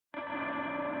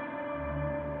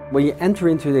When you enter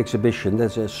into the exhibition,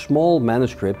 there's a small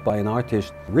manuscript by an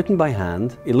artist, written by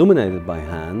hand, illuminated by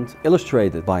hand,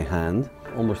 illustrated by hand,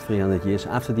 almost 300 years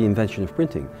after the invention of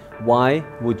printing. Why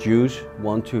would Jews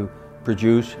want to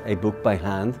produce a book by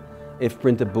hand if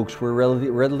printed books were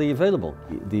readily available?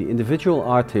 The individual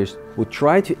artist would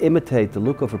try to imitate the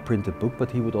look of a printed book,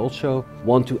 but he would also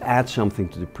want to add something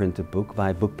to the printed book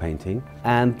by book painting.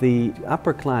 And the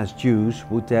upper class Jews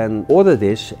would then order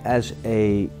this as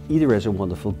either as a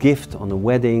wonderful gift on a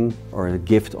wedding or a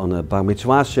gift on a bar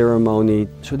mitzvah ceremony.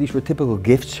 So these were typical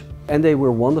gifts. And they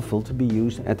were wonderful to be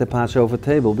used at the Passover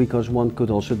table because one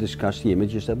could also discuss the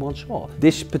images that one saw.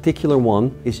 This particular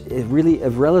one is really a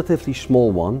relatively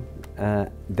small one,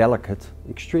 delicate,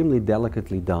 extremely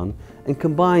delicately done, and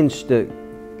combines the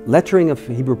lettering of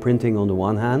Hebrew printing on the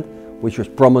one hand, which was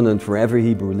prominent for every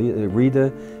Hebrew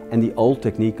reader, and the old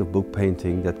technique of book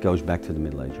painting that goes back to the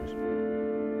Middle Ages.